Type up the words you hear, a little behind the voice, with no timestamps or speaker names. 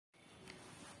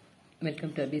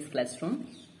Welcome to Abbe's class room.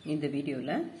 இந்த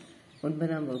வீடியோவில்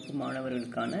 9ஆம் வகுப்பு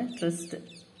மாணவர்களுக்கான ட்ரஸ்ட்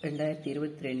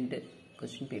 2022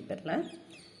 கொஸ்டின் பேப்பரில்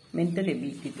மென்டல்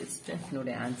எபிலிட்டி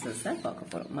டெஸ்ட்டினுடைய ஆன்சர்ஸை பார்க்க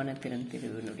போகிறோம். மனத்திறன்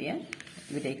தேர்வினுடைய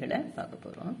விடைகளை பார்க்க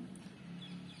போகிறோம்.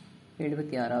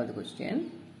 76வது question.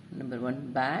 Number 1,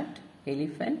 bad,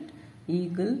 elephant,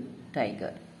 eagle,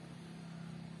 tiger.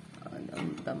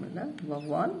 தமிழில்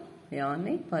வௌவால்,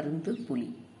 யானை, பருந்து, புலி.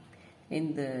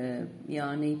 இந்த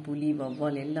யானை, புலி,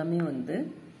 வௌவால் எல்லாமே வந்து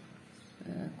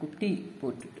குட்டி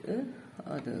போட்டுட்டு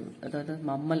அதாவது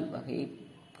மம்மல் வகையை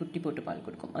குட்டி போட்டு பால்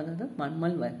கொடுக்கும். அதாவது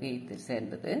மம்மல் வகையை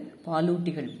சேர்ந்தது,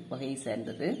 பாலூட்டிகள் வகையை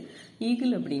சேர்ந்தது.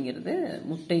 ஈகிள் அப்படிங்கிறது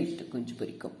முட்டையிட்டு குஞ்சு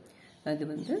பொரிக்கும். அது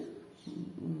வந்து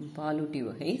பாலூட்டி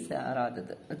வகை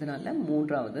சாராதது. அதனால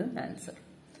 3வது ஆன்சர்.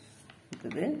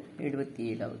 இது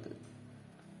 77வது.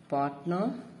 பாட்னா,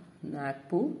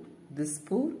 நாக்பூர்,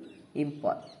 திஸ்பூர்,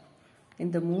 இம்பால்.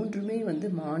 இந்த மூன்றுமே வந்து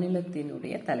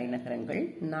மாநிலத்தினுடைய தலைநகரங்கள்.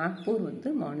 நாக்பூர் வந்து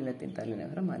மாநிலத்தின்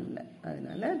தலைநகரம் அல்ல.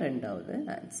 அதனால 2வது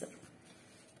ஆன்சர்.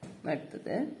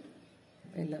 அடுத்தது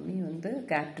எல்லாமே வந்து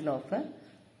capital of a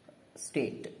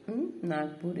state.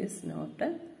 Nagpur is not a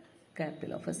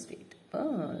capital of a state. இப்போ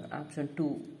ஆப்ஷன் 2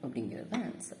 அப்படிங்கிறது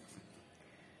ஆன்சர்.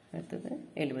 அடுத்தது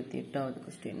 78வது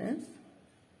கொஸ்டின்.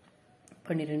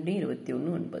 12, 21,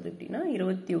 9 அப்படின்னா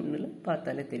 21ல்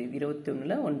பார்த்தாலே தெரியுது.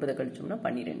 21ல் 9 கழிச்சோம்னா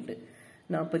 12,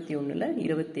 41ல்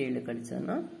 27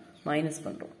 கழிச்சோம்னா மைனஸ்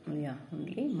பண்ணுறோம் இல்லையா?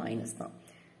 ஒன்லி மைனஸ் தான்.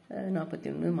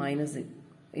 41 மைனஸ்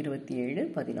 27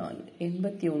 14.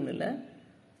 81ல்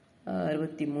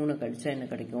 63 கழிச்சா என்ன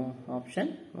கிடைக்கும்?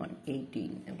 ஆப்ஷன் 1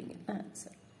 18 அப்படிங்கிறது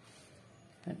ஆன்சர்.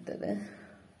 அடுத்தது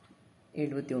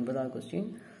 79வது கொஸ்டின்.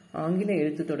 ஆங்கில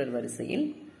எழுத்துத்தொடர் வரிசையில்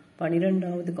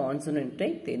 12வது கான்சனன்ட்டை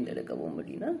தேர்ந்தெடுக்கவும்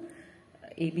அப்படின்னா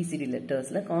ஏபிசிடி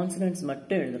லெட்டர்ஸில் கான்சனன்ட்ஸ்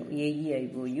மட்டும் எழுதணும்.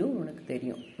 AEIOU உனக்கு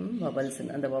தெரியும், வவல்ஸ்.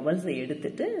 அந்த வவல்ஸை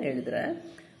எடுத்துட்டு எழுதுற.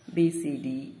 BCD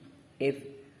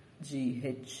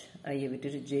FGH, ஐயை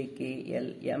விட்டுட்டு JK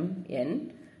LM N,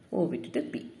 O விட்டுட்டு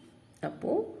P.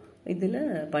 அப்போது இதில்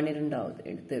 12வது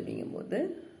எழுத்து அப்படிங்கும்போது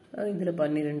இதில்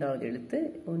 12வது எழுத்து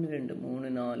 1 2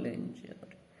 3 4 5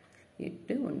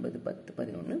 8 9 10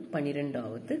 11.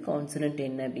 12வது கான்சனன்ட்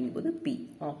என்ன அப்படிங்கும்போது P.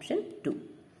 Option 2.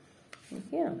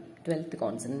 Okay. 12th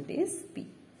consonant is P.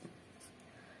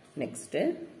 Next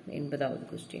 80வது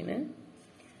question.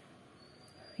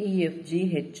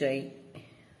 EFGHI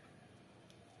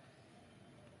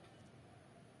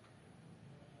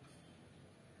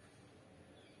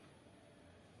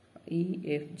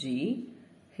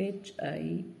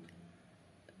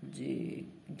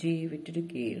J விட்டுட்டு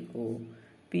K இருக்கும்.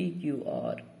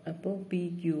 PQR. அப்போ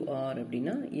PQR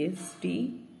அப்படின்னா ST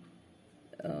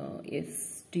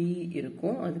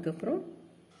இருக்கும். அதுக்கப்புறம்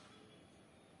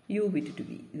U விட்டுட்டு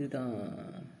V. இதுதான்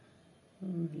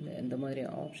இல்லை, இந்த மாதிரி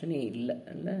ஆப்ஷனே இல்லை.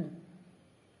 இல்லை,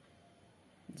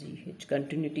 GH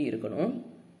கண்டினியூட்டி இருக்கணும்.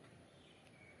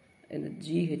 இந்த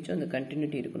GH அந்த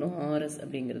கண்டினியூட்டி இருக்கணும். RS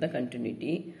அப்படிங்கிறத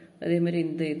கண்டினியூட்டி. அதே மாதிரி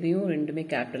இந்த இதையும் ரெண்டுமே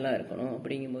கேபிட்டலாக இருக்கணும்.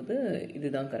 அப்படிங்கும்போது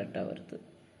இதுதான் கரெக்டாக வருது.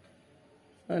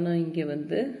 ஆனால் இங்கே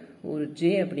வந்து ஒரு J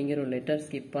அப்படிங்கிற ஒரு லெட்டர்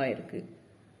ஸ்கிப் ஆகிருக்கு.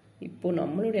 இப்போது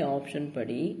நம்மளுடைய ஆப்ஷன்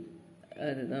படி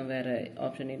அதுதான், வேறு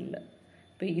ஆப்ஷன் இல்லை.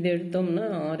 இப்போ இதை எடுத்தோம்னா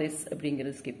RS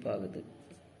அப்படிங்கிறது ஸ்கிப் ஆகுது.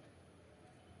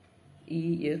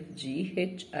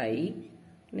 EFGHI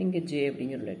நீங்கள் J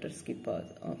அப்படிங்கிற லெட்டர் ஸ்கிப்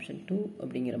ஆகுது. ஆப்ஷன் 2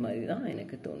 அப்படிங்கிற மாதிரி தான்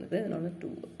எனக்கு தோணுது. அதனால 2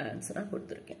 ஆன்சராக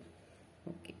கொடுத்துருக்கேன்.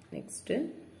 Okay. Next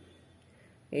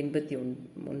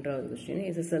 81வது question.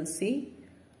 SSLC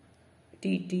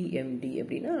TTMD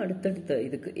அப்படின்னா அடுத்தடுத்த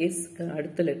இதுக்கு எஸ்க்கு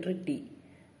அடுத்த லெட்டர் T,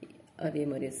 அதே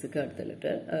மாதிரி எஸ்க்கு அடுத்த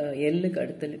லெட்டர், எல்லுக்கு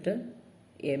அடுத்த லெட்டர்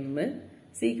M,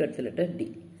 சிக்கு அடுத்த லெட்டர் D.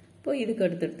 இப்போ இதுக்கு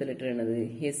அடுத்தடுத்த லெட்டர் என்னது?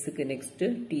 எஸ்க்கு next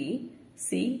T, C,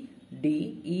 D,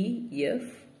 E, F,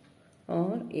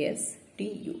 R, S, T,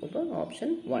 U. அப்போ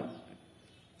ஆப்ஷன் 1.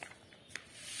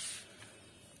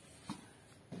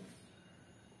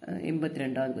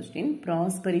 82வது கொஸ்டின்.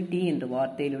 ப்ராஸ்பரிட்டி என்ற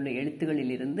வார்த்தையில் உள்ள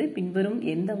எழுத்துக்களில் இருந்து பின்வரும்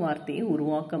எந்த வார்த்தையை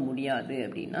உருவாக்க முடியாது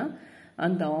அப்படின்னா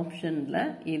அந்த ஆப்ஷனில்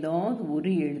ஏதாவது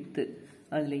ஒரு எழுத்து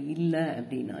அதில் இல்லை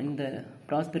அப்படின்னா, இந்த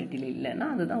ப்ராஸ்பரிட்டியில் இல்லைன்னா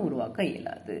அதை தான் உருவாக்க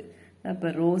இயலாது. இப்போ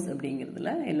ரோஸ் அப்படிங்கிறதுல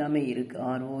எல்லாமே இருக்குது.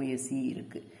 ROSE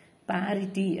இருக்குது.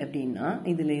 பேரிட்டி அப்படின்னா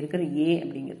இதில் இருக்கிற A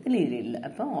அப்படிங்கிறதுல இது இல்லை.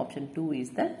 அப்போ option 2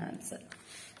 is the answer.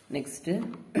 Next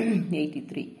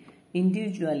 83.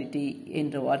 Individuality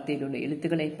என்ற வார்த்தையில் உள்ள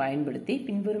எழுத்துக்களை பயன்படுத்தி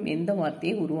பின்வரும் எந்த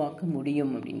வார்த்தையை உருவாக்க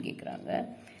முடியும் அப்படின்னு கேட்குறாங்க.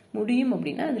 முடியும்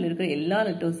அப்படின்னா அதில் இருக்கிற எல்லா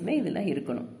லெட்டர்ஸுமே இதில்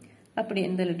இருக்கணும். அப்படி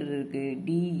எந்த லெட்டர் இருக்குது?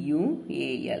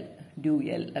 DUAL,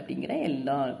 டியூஎல் அப்படிங்கிற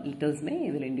எல்லா லெட்டர்ஸுமே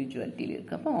இதில் இண்டிவிஜுவாலிட்டியில்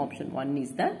இருக்குது. அப்போ option 1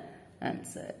 is the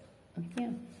answer. Okay.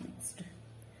 Next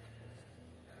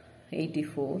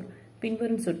 84.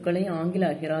 பின்வரும் சொற்களை ஆங்கில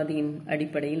அகராதியின்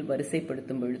அடிப்படையில்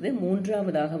வரிசைப்படுத்தும் பொழுது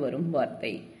மூன்றாவதாக வரும்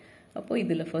வார்த்தை. அப்போ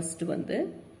இதுல ஃபர்ஸ்ட் வந்து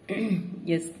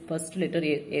எஸ், ஃபர்ஸ்ட் லெட்டர்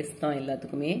எஸ் தான்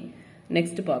எல்லாத்துக்குமே.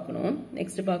 நெக்ஸ்ட் பார்க்கணும்.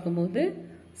 நெக்ஸ்ட் பார்க்கும்போது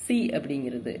சி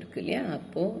அப்படிங்கிறது இருக்கு இல்லையா,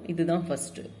 அப்போ இதுதான்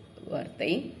ஃபர்ஸ்ட்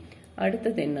வார்த்தை.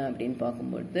 அடுத்தது என்ன அப்படின்னு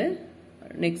பார்க்கும்பொழுது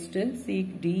next C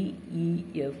D E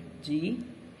F G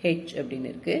H அப்படின்னு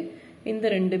இருக்கு. இந்த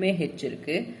ரெண்டுமே ஹெச்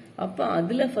இருக்கு. அப்ப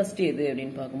அதுல ஃபர்ஸ்ட் எது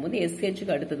அப்படின்னு பார்க்கும்போது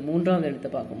எஸ்ஹெச்சுக்கு அடுத்தது மூன்றாவது எழுத்தை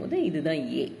பார்க்கும்போது இதுதான்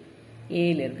ஏ.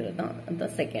 ஏல இருக்கிறது தான் அந்த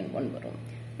செகண்ட் ஒன் வரும்.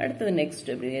 அடுத்தது நெக்ஸ்ட்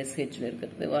அப்படி எஸ்ஹெச்ல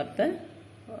இருக்கிறது வார்த்தை,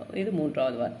 இது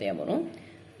மூன்றாவது வார்த்தையா வரும்.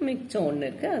 மிச்சம் ஒன்று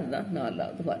இருக்கு, அதுதான்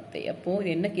நாலாவது வார்த்தை. அப்போ இது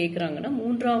என்ன கேட்குறாங்கன்னா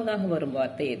மூன்றாவதாக வரும்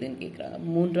வார்த்தை எதுன்னு கேட்குறாங்க.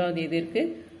 மூன்றாவது எது இருக்கு?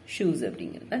 ஷூஸ்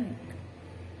அப்படிங்கிறது இருக்கு.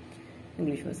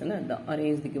 இங்கிலீஷ் வெர்ஷன்ல அதுதான்.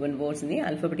 Arrange the given words in the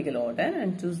alphabetical order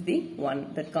and choose the one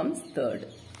that comes third.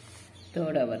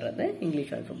 தேர்டாக வர்றது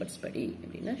இங்கிலீஷ் அல்பபெட்ஸ் படி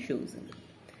அப்படின்னா ஷூஸ்.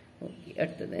 ஓகே,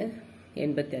 அடுத்தது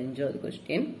 85வது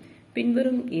கொஸ்டின்.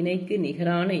 பின்வரும் இணைக்கு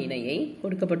நிகரான இணையை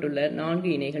கொடுக்கப்பட்டுள்ள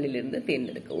 4 இணைகளிலிருந்து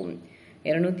தேர்ந்தெடுக்கவும்.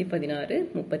 216,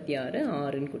 36,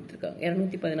 6ன்னு கொடுத்துருக்காங்க.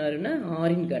 216னா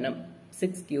 6ன் கணம்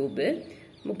 6 கியூபு,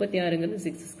 36ங்கிறது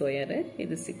 6 ஸ்கொயரு,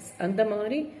 இது 6. அந்த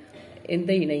மாதிரி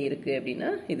எந்த இணை இருக்கு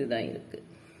அப்படின்னா இதுதான் இருக்கு.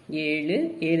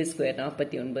 7 ஸ்கொயர்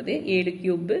 49, 7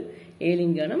 கியூபு,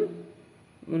 7ன் கணம்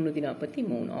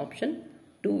 343. Option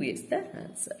 2 is the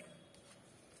answer.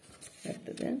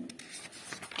 அடுத்தது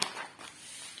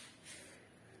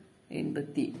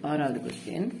 86வது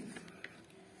கொஸ்டின்.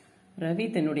 ரவி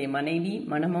தன்னுடைய மனைவி,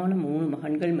 மணமான 3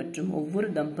 மகன்கள் மற்றும் ஒவ்வொரு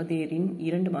தம்பதியரின்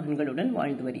 2 மகன்களுடன்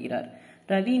வாழ்ந்து வருகிறார்.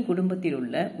 ரவியின் குடும்பத்தில்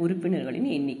உள்ள உறுப்பினர்களின்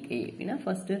எண்ணிக்கை அப்படின்னா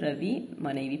ஃபர்ஸ்ட் ரவி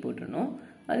மனைவி போட்டுருணும்.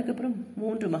 அதுக்கப்புறம்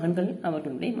 3 மகன்கள்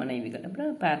அவர்களுடைய மனைவிகள்,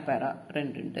 அப்புறம் பேரா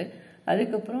 2.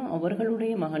 அதுக்கப்புறம்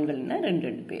அவர்களுடைய மகன்கள்னா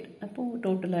 2 பேர். அப்போ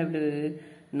டோட்டலாக எவ்வளவு?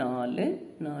 4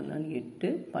 4 8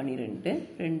 12,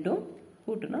 2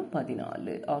 கூட்டுனா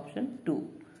 14. ஆப்ஷன் 2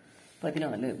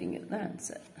 14 அப்படிங்கிறது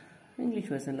ஆன்சர்.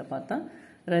 இங்கிலீஷ் வெர்ஷன்ல பார்த்தா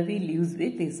Ravi lives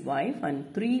with his wife and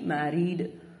 3 married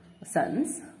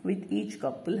sons, with each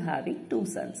couple having 2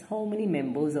 sons. How many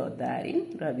members are there in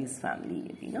Ravi's family?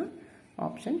 அப்படின்னா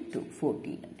ஆப்ஷன் 2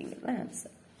 14 அப்படிங்கிறது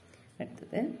ஆன்சர்.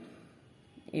 அடுத்தது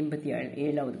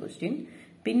 87வது கொஸ்டின்.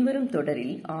 பின்வரும்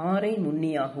தொடரில் 6ஐ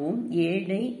முன்னியாகவும்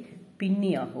 7ஐ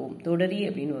பின்னியாகவும், தொடரி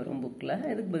அப்படின்னு வரும் புக்ல,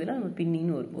 இதுக்கு பதிலாக நம்ம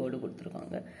பின்னின்னு ஒரு வேர்டு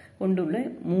கொடுத்துருக்காங்க, கொண்டுள்ள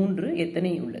 3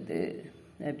 எத்தனை உள்ளது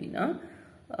அப்படின்னா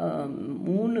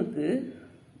 3க்கு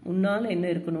முன்னால என்ன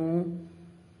இருக்கணும்?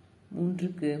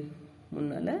 3க்கு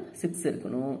முன்னால 6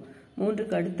 இருக்கணும்.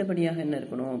 3க்கு அடுத்தபடியாக என்ன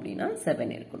இருக்கணும் அப்படின்னா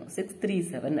 7 இருக்கணும்.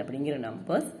 637 அப்படிங்கிற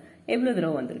நம்பர்ஸ் எவ்வளவு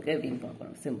தடவை வந்திருக்கு அப்படின்னு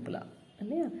பார்க்கணும் சிம்பிளா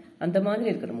இல்லையா. அந்த மாதிரி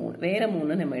இருக்கிற 3 வேற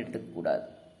 3 நம்ம எடுத்துக்க கூடாது.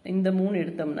 இந்த 3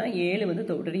 எடுத்தோம்னா 7 வந்து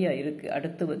தொடரியா இருக்கு,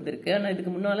 அடுத்து வந்திருக்கு, ஆனா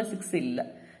இதுக்கு முன்னால 6 இல்லை.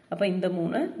 அப்ப இந்த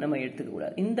 3 நம்ம எடுத்துக்க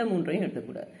கூடாது. இந்த 3ஐயும்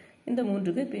எடுத்துக்கூடாது. இந்த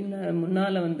 3க்கு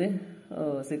முன்னால வந்து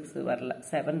 6 வரல,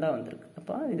 7 தான் வந்திருக்கு.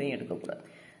 அப்போ இதையும் எடுக்கக்கூடாது.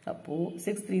 அப்போ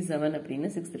 637 அப்படின்னு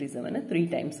 637 3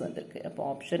 டைம்ஸ் வந்திருக்கு. அப்போ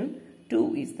option 2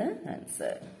 is the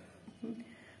answer.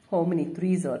 How many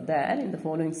 3s are there in the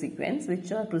following sequence which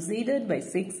are preceded by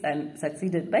 6 and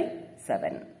succeeded by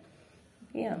 7?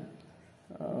 Yeah.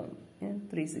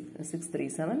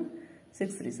 637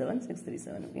 637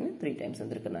 637 அப்படின்னு 3 times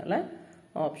வந்திருக்கனால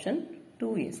option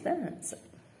 2 is the answer.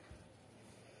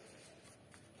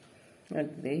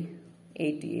 அடுத்தது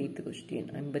 88th question.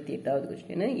 58வது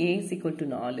question. A is equal to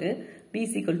 4, B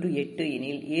is equal to 8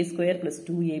 எனில் A square plus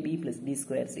 2AB plus B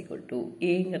square is equal to,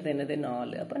 Aங்கிறது என்னது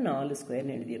 4, அப்போ 4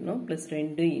 ஸ்கொயர்னு எழுதிடணும். Plus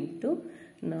 2 into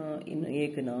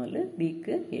Aக்கு 4,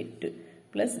 Bக்கு 8,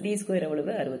 plus B square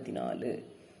எவ்வளவு? 64.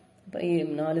 அப்போ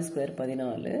 4 square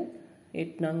 14,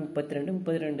 8 நாங்க 32,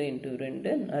 32 into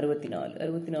 2 64,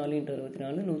 64 into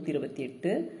 64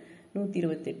 128,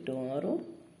 128 6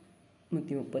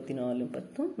 134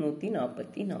 10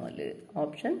 144.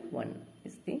 Option 1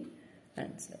 is the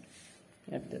answer.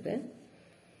 அடுத்தது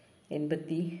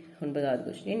 89வது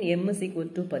question. M is equal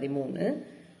to 13,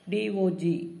 DOG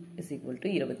is equal to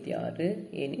 26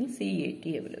 எனில் CAT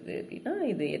எவ்வளவு அப்படின்னா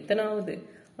இது எத்தனாவது?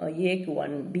 Aக்கு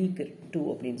 1, Bக்கு 2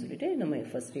 அப்படின்னு சொல்லிட்டு நம்ம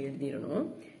ஃபர்ஸ்ட் எழுதிடணும்.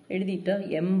 எழுதிட்டா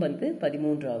M வந்து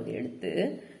 13வது எழுத்து,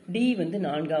 D வந்து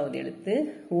 4வது எழுத்து,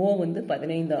 O வந்து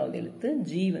 15வது எழுத்து,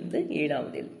 G வந்து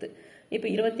 7வது எழுத்து. இப்போ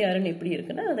 26 எப்படி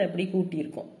இருக்குன்னா அதை அப்படி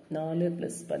கூட்டியிருக்கோம். 4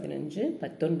 + 15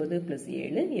 19 +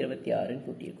 7 26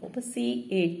 கூட்டியிருக்கோம். இப்போ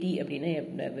CAT அப்படின்னா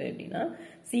எப்படின்னா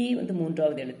C வந்து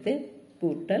 3வது எழுத்து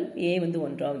கூட்டல் A வந்து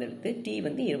 1வது எழுத்து, T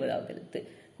வந்து 20வது எழுத்து.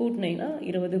 கூட்டினீங்கன்னா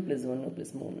 20 + 1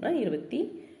 + 3னா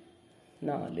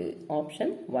 24.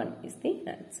 Option 1 is the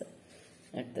answer.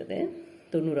 அடுத்தது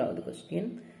 90வது கொஸ்டின்.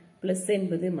 பிளஸ்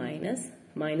என்பது மைனஸ்,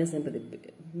 மைனஸ் என்பது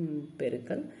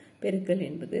பெருக்கல், பெருக்கல்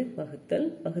என்பது வகுத்தல்,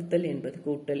 வகுத்தல் என்பது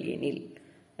கூட்டல் எனில்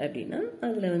அப்படின்னா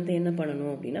அதில் வந்து என்ன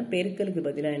பண்ணணும் அப்படின்னா பெருக்கலுக்கு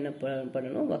பதிலாக என்ன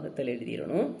பண்ணணும், வகுத்தல்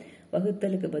எழுதிடணும்.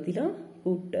 வகுத்தலுக்கு பதிலாக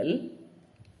கூட்டல்,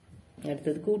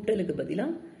 அடுத்தது கூட்டலுக்கு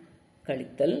பதிலாக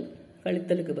கழித்தல்,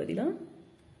 கழித்தலுக்கு பதிலாக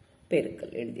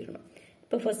பெருக்கல் எழுதிடணும்.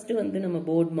 இப்போ ஃபர்ஸ்ட் வந்து நம்ம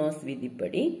போர்ட் மாஸ்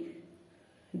விதிப்படி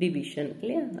டிவிஷன்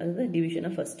இல்லையா, அதுதான் டிவிஷனை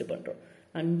ஃபர்ஸ்ட் பண்ணுறோம்.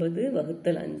 50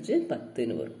 வகுத்தல் 5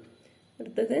 10ன்னு வரும்.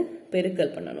 அடுத்தது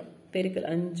பெருக்கல் பண்ணணும். பெருக்கல்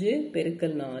 5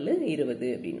 பெருக்கல் 4 20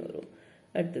 அப்படின்னு வரும்.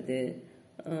 அடுத்தது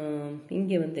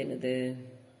இங்கே வந்து என்னது,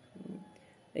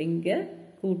 இங்கே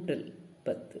கூட்டல்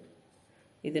 10.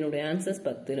 இதனுடைய ஆன்சர்ஸ்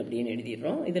 10 அப்படின்னு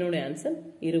எழுதிடுறோம். இதனுடைய ஆன்சர்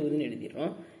 20ன்னு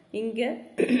எழுதிடுறோம். இங்கே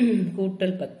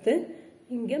கூட்டல் 10,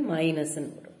 இங்கே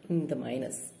மைனஸ்ன்னு வரும். இந்த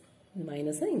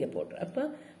மைனஸை இங்கே போடுறோம். அப்போ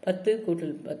 10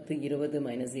 கூட்டல் 10 20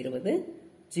 மைனஸ் 20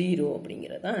 0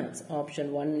 அப்படிங்கிறது தான் answer. Option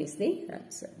 1 is the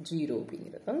answer. 0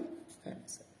 அப்படிங்கிறது தான்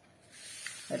ஆன்சர்.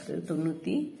 அடுத்தது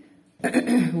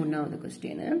 91வது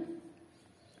கொஸ்டின்.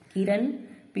 கிரண்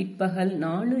பிற்பகல்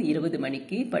 4:20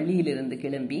 மணிக்கு பள்ளியிலிருந்து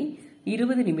கிளம்பி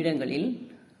 20 நிமிடங்களில்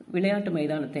விளையாட்டு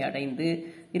மைதானத்தை அடைந்து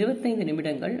 25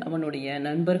 நிமிடங்கள் அவனுடைய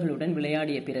நண்பர்களுடன்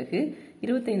விளையாடிய பிறகு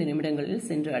 25 நிமிடங்களில்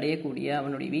சென்று அடையக்கூடிய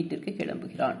அவனுடைய வீட்டிற்கு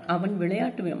கிளம்புகிறான். அவன்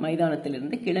விளையாட்டு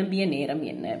மைதானத்திலிருந்து கிளம்பிய நேரம்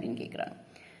என்ன அப்படின்னு கேட்கிறான்.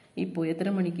 இப்போ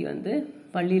எத்தனை மணிக்கு வந்து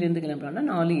பள்ளியிலிருந்து கிளம்புறான்னா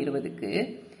 4:20க்கு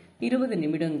 20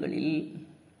 நிமிடங்களில்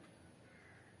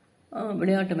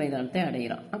விளையாட்டு மைதானத்தை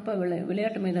அடைகிறான். அப்போ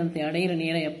விளையாட்டு மைதானத்தை அடைகிற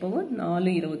நேரம் எப்பவும்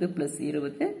 4:20 +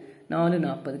 20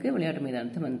 4:40க்கு விளையாட்டு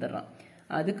மைதானத்தை வந்துடுறான்.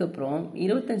 அதுக்கப்புறம்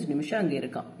 25 நிமிஷம் அங்கே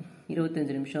இருக்கான்.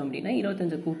 25 நிமிஷம் அப்படின்னா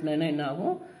 25 கூட்டினா என்ன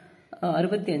ஆகும்,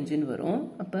 65ன்னு வரும்.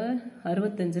 அப்போ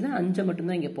 65ல் 5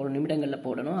 மட்டும்தான் இங்கே போடணும், நிமிடங்களில்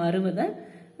போடணும். 60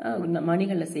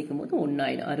 மணிகளில் சேர்க்கும் போது 1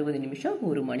 ஆயிடும். 60 நிமிஷம்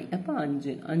 1 மணி. அப்போ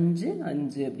 5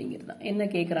 அப்படிங்கிறது தான். என்ன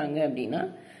கேட்குறாங்க அப்படின்னா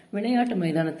விளையாட்டு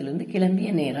மைதானத்திலிருந்து கிளம்பிய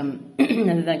நேரம்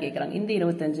அதுதான் கேட்குறாங்க. இந்த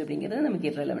 25 அப்படிங்கிறது நமக்கு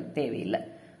இரலவென்ட், தேவையில்லை.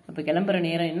 அப்போ கிளம்புற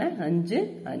நேரம் என்ன, 5.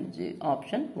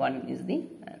 Option 1 is the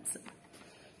answer.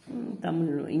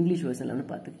 Tamil English வெர்ஷன்ல வந்து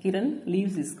பார்த்து, Kiran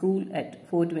leaves his school at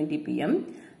 4:20 p.m.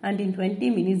 and in 20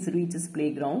 minutes reaches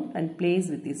playground and plays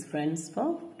with his friends for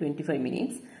 25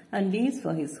 minutes and leaves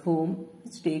for his home,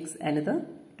 which takes another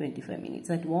 25 minutes.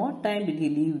 At what time did he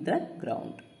leave the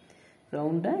ground?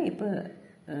 Ground-ஐ இப்போ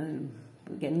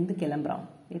எந்த கிளம்புறான்,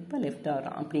 எப்போ left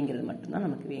ஆகிறான் அப்படிங்கிறது மட்டும்தான்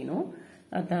நமக்கு வேணும்.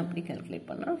 அதான் அப்படி கால்குலேட்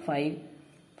பண்ணால்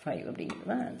 5 அப்படிங்கிறது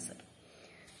தான் ஆன்சர்.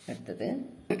 அடுத்தது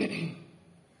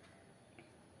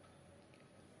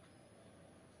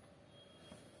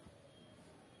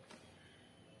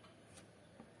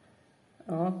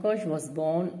Akash was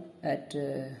born at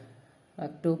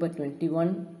October 21,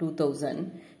 2000.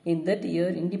 In that year,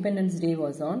 Independence Day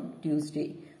was on Tuesday.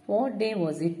 What day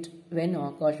was it when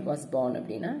Akash was born?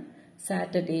 அப்படின்னா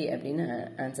Saturday அப்படின்னு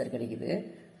ஆன்சர் கிடைக்குது.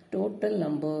 டோட்டல்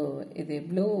நம்பர் இது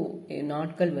எவ்வளோ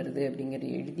நாட்கள் வருது அப்படிங்கிறது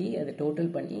எழுதி அதை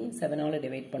டோட்டல் பண்ணி 7ஆல்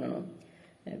டிவைட் பண்ணணும்.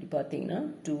 அப்படி பார்த்தீங்கன்னா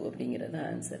 2 அப்படிங்கிறது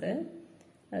ஆன்சரு.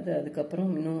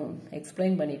 அதுக்கப்புறம் இன்னும்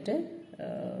எக்ஸ்பிளைன் பண்ணிவிட்டு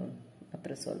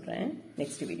அப்புறம் சொல்கிறேன்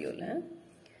நெக்ஸ்ட் வீடியோவில்.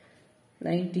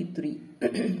 93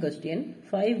 question.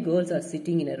 5 girls are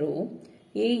sitting in a row.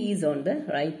 A is on the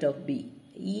right of B.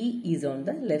 E is on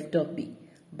the left of B,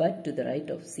 but to the right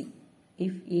of C.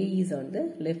 If A is on the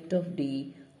left of D,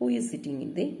 who is sitting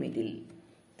in the middle?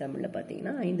 தமிழில்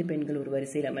பார்த்தீங்கன்னா 5 பெண்கள் ஒரு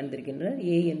வரிசையில் அமர்ந்திருக்கின்றனர்.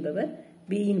 A என்பவர்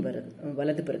B இன்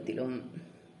வலது புறத்திலும்,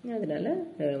 அதனால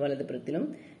வலது புறத்திலும்.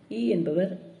 E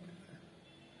என்பவர்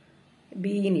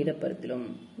B இன் இடப்புறத்திலும்,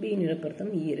 B இன்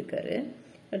இடப்புறத்திலும் E இருக்காரு.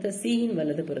 அடுத்த C இன்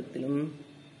வலது புறத்திலும்,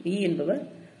 E என்பவர்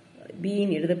B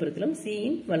இன் இடதுபுறத்திலும் C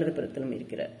இன் வலது புறத்திலும்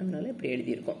இருக்கிறார். அதனால இப்படி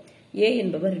எழுதியிருக்கோம். A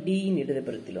என்பவர் D இன்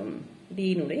இடதுபுறத்திலும் D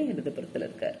இனுடைய இடதுபுறத்தில்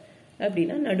இருக்கார்.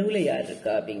 அப்படின்னா நடுவில் யார்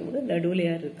இருக்கா அப்படிங்கும்போது, நடுவில்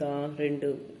யார் இருக்கா, 2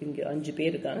 இங்கே 5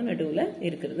 பேர் இருக்காங்க, நடுவில்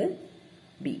இருக்கிறது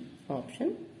B.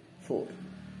 ஆப்ஷன் 4.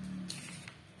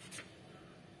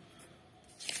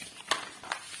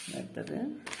 அடுத்தது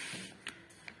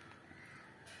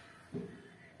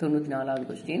 94வது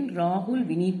கொஸ்டின். ராகுல்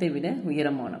வினீத்தை விட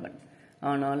உயரமானவன்,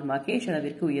 ஆனால் மகேஷ்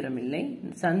அளவிற்கு உயரமில்லை.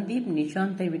 சந்தீப்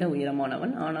நிஷாந்தை விட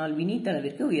உயரமானவன், ஆனால் வினீத்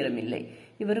அளவிற்கு உயரமில்லை.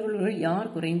 இவர்களுள்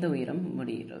யார் குறைந்த உயரம்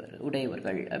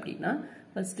உடையவர்கள் அப்படின்னா,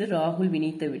 ஃபர்ஸ்ட் ராகுல்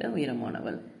வினீத்தை விட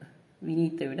உயரமானவன்.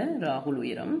 வினீத்தை விட ராகுல்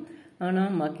உயரம்,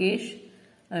 ஆனால் மகேஷ்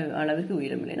அளவுக்கு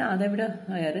உயரம் இல்லைன்னா அதை விட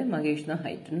யாரு, மகேஷ் தான்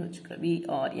ஹைட்னு வச்சுக்கிறேன்.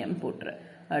 VRM போட்டுற.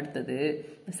 அடுத்தது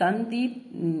சந்தீப்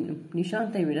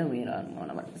நிஷாந்தை விட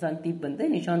உயரமானவன். சந்தீப் வந்து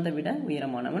நிஷாந்தை விட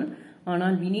உயரமானவன்,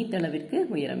 ஆனால் வினீத் அளவிற்கு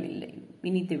உயரம் இல்லை.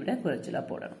 வினீத்தை விட குறைச்சலா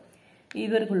போடணும்.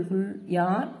 இவர்களுக்குள்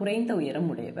யார் குறைந்த உயரம்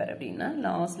உடையவர் அப்படின்னா,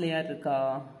 லாஸ்ட்ல யார் இருக்கா,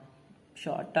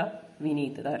 ஷார்ட்டா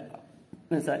வினீத் தான் இருக்கா,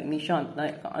 சாரி நிஷாந்த் தான்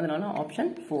இருக்கான். அதனால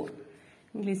option 4.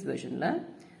 English வெர்ஷன்ல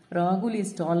Rahul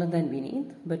is taller than Vineet,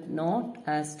 but not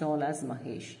as tall as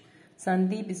Mahesh.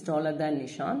 Sandeep is taller than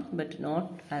Nishant, but not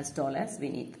as tall as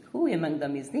Vineet. Who among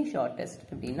them is the shortest?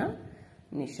 அப்படின்னா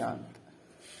நிஷாந்த்.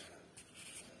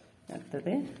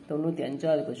 அடுத்தது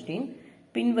 95வது question.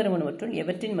 பின்வருவனவற்றுள்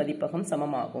எவற்றின் மதிப்பகம்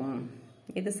சமமாகும்?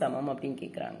 எது சமம் அப்படின்னு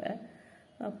கேட்குறாங்க.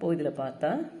 அப்போது இதில்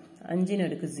பார்த்தா 5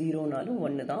 அடுக்கு 0னாலும்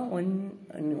 1 தான்,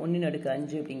 1 அடுக்கு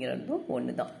 5 அப்படிங்கிறதும்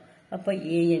 1 தான். அப்போ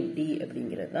A and D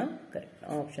அப்படிங்கிறது தான் correct.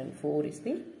 Option 4 is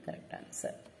the correct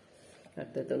answer.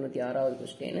 அடுத்து 96வது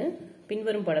கொஸ்டின்.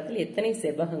 பின்வரும் படத்தில் எத்தனை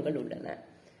செவ்வகங்கள் உள்ளன?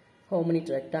 How many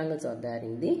rectangles are there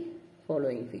in the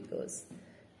following figures?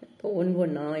 இப்போ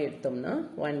ஒவ்வொன்றா எடுத்தோம்னா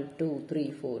 1 2 3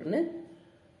 4னு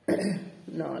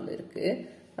 4 இருக்கு.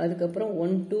 அதுக்கப்புறம்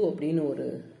 1 2 அப்படின்னு ஒரு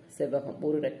செவ்வகம்,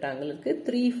 ஒரு ரெக்டாங்கிள் இருக்கு.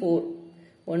 3 4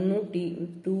 1ம்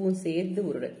 2ம் சேர்ந்து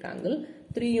ஒரு ரெக்டாங்கிள்,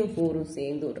 3ம் 4ம்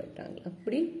சேர்ந்து ஒரு ரெக்டாங்கிள்,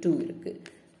 அப்படி 2 இருக்கு.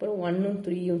 அப்புறம் 1ம்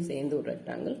 3ம் சேர்ந்து ஒரு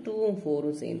ரெக்டாங்கிள், 2ம்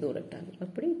 4ம் சேர்ந்து ஒரு ரெக்டாங்கிள்,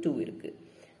 அப்படி 2 இருக்கு.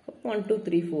 1 2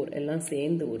 3 4 எல்லாம்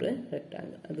சேர்ந்து ஒரு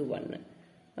ரெக்டாங்கிள், அது 1.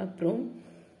 அப்புறம்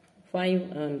 5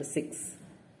 and 6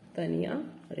 தனியா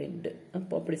 2.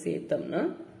 அப்போ அப்படி சேர்த்தோம்னா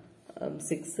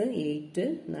 6 8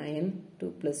 9 2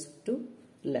 + 2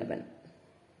 11.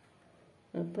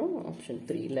 அப்புறம் ஆப்ஷன்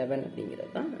 3 11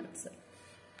 அப்படிங்கிறது தான் ஆன்சர்.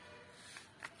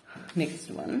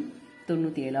 Next one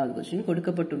 97வது question.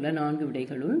 கொடுக்கப்பட்டுள்ள 4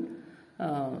 விடைகளுள்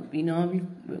வினாவில்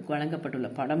வழங்கப்பட்டுள்ள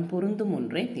படம் பொருந்தும்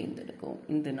ஒன்றை தேர்ந்தெடுக்கும்.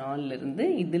 இந்த 4ல இருந்து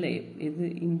இதுல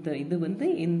இது வந்து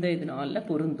இந்த 4ல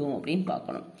பொருந்தும் அப்படின்னு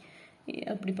பார்க்கணும்.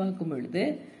 அப்படி பார்க்கும் பொழுது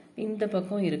இந்த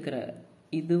பக்கம் இருக்கிற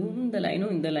இதுவும் இந்த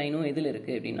லைனும் எதுல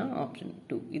இருக்கு அப்படின்னா ஆப்ஷன்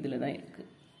 2 இதுல தான் இருக்கு.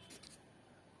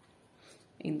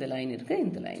 இந்த லைன் இருக்கு,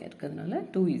 இந்த லைன் இருக்கு, அதனால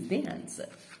 2 is the answer.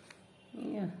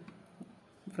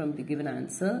 From the given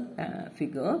answer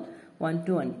figure 1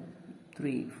 2 and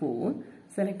 3 4,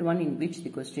 select one in which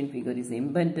the question figure is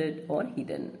embedded or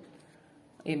hidden.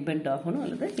 Embedded ஆகணும்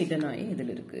அல்லது hidden ஆகி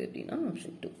இதில் இருக்கு அப்படின்னா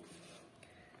ஆப்ஷன் 2.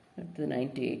 அடுத்தது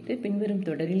 98. பின்வரும்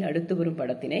தொடரில் அடுத்து வரும்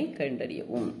படத்தினை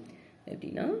கண்டறியவும்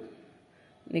அப்படின்னா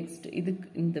நெக்ஸ்ட் இதுக்கு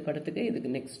இந்த படத்துக்கு இதுக்கு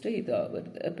நெக்ஸ்ட் இது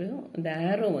வருது. அப்புறம் இந்த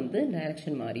ஆரோ வந்து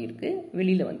டைரக்ஷன் மாறி இருக்கு,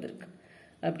 வெளியில வந்திருக்கு.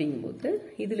 அப்படிங்கும்போது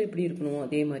இதில் எப்படி இருக்கணும்,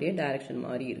 அதே மாதிரியே டைரக்ஷன்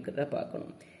மாறி இருக்கிறத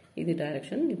பார்க்கணும். இது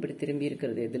டைரக்ஷன் இப்படி திரும்பி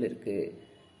இருக்கிறது எதில் இருக்கு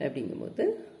அப்படிங்கும்போது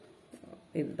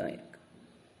இதுதான் இருக்கு.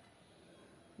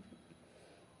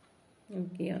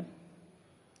 ஓகேயா,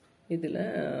 இதில்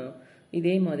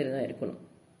இதே மாதிரி தான் இருக்கணும்.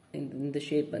 இந்த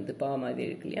ஷேப் வந்து பா மாதிரி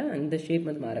இருக்கு இல்லையா, இந்த ஷேப்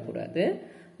வந்து மாறக்கூடாது.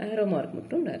 ஆரோ மார்க்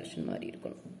மட்டும் டைரக்ஷன் மாறி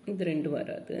இருக்கணும். இது 2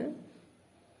 வராது,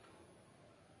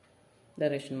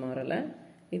 டைரக்ஷன் மாறலை.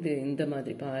 இது இந்த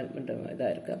மாதிரி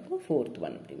இதாக இருக்கு. அப்போ 4th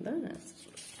one அப்படின்னு தான்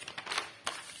ஆன்சர்.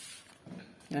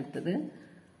 அடுத்தது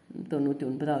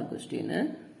 99வது கொஸ்டின்.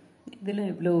 இதில்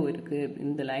எவ்வளோ இருக்கு?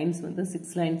 இந்த லைன்ஸ் வந்து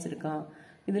 6 லைன்ஸ் இருக்கா,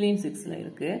 இதுலேயும் 6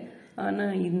 இருக்கு.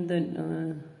 ஆனால் இந்த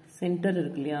சென்டர்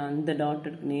இருக்கு இல்லையா, அந்த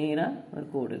டாட்டுக்கு நேராக ஒரு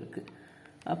கோடு இருக்கு.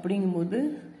 அப்படிங்கும்போது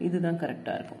இதுதான்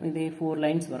கரெக்டாக இருக்கும். இதே 4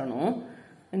 லைன்ஸ் வரணும்.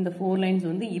 இந்த 4 லைன்ஸ்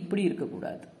வந்து இப்படி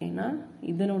இருக்கக்கூடாது, ஏன்னா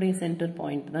இதனுடைய சென்டர்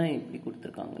பாயிண்ட் தான் இப்படி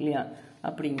கொடுத்துருக்காங்க இல்லையா.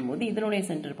 அப்படிங்கும்போது இதனுடைய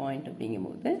சென்டர் பாயிண்ட்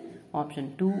அப்படிங்கும்போது ஆப்ஷன்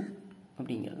 2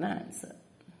 அப்படிங்கிறது தான் ஆன்சர்.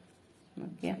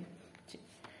 ஓகே,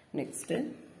 நெக்ஸ்ட்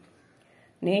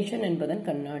நேஷன் என்பதன்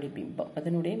கண்ணாடி பிம்பம்,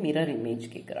 அதனுடைய மிரர் இமேஜ்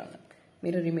கேட்குறாங்க.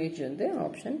 மிரர் இமேஜ் வந்து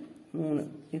ஆப்ஷன் 3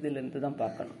 இதிலிருந்து தான்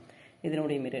பார்க்கணும்.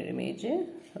 இதனுடைய மிரர் இமேஜ்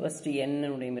ஃபர்ஸ்ட்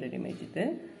என்னுடைய மிரர் இமேஜ் இது.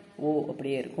 ஓ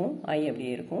அப்படியே இருக்கும், ஐ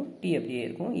அப்படியே இருக்கும், டி அப்படியே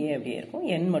இருக்கும், ஏ அப்படியே இருக்கும்,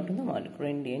 என் மட்டும்தான் மாறி இருக்கும்.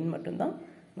 2 எண் மட்டும்தான்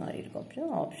மாறி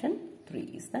இருக்கும். Option 3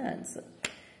 is the answer.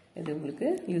 இது உங்களுக்கு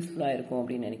யூஸ்ஃபுல்லாக இருக்கும்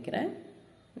அப்படின்னு நினைக்கிறேன்.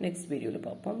 நெக்ஸ்ட் வீடியோவில்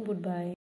பார்ப்போம். Good bye.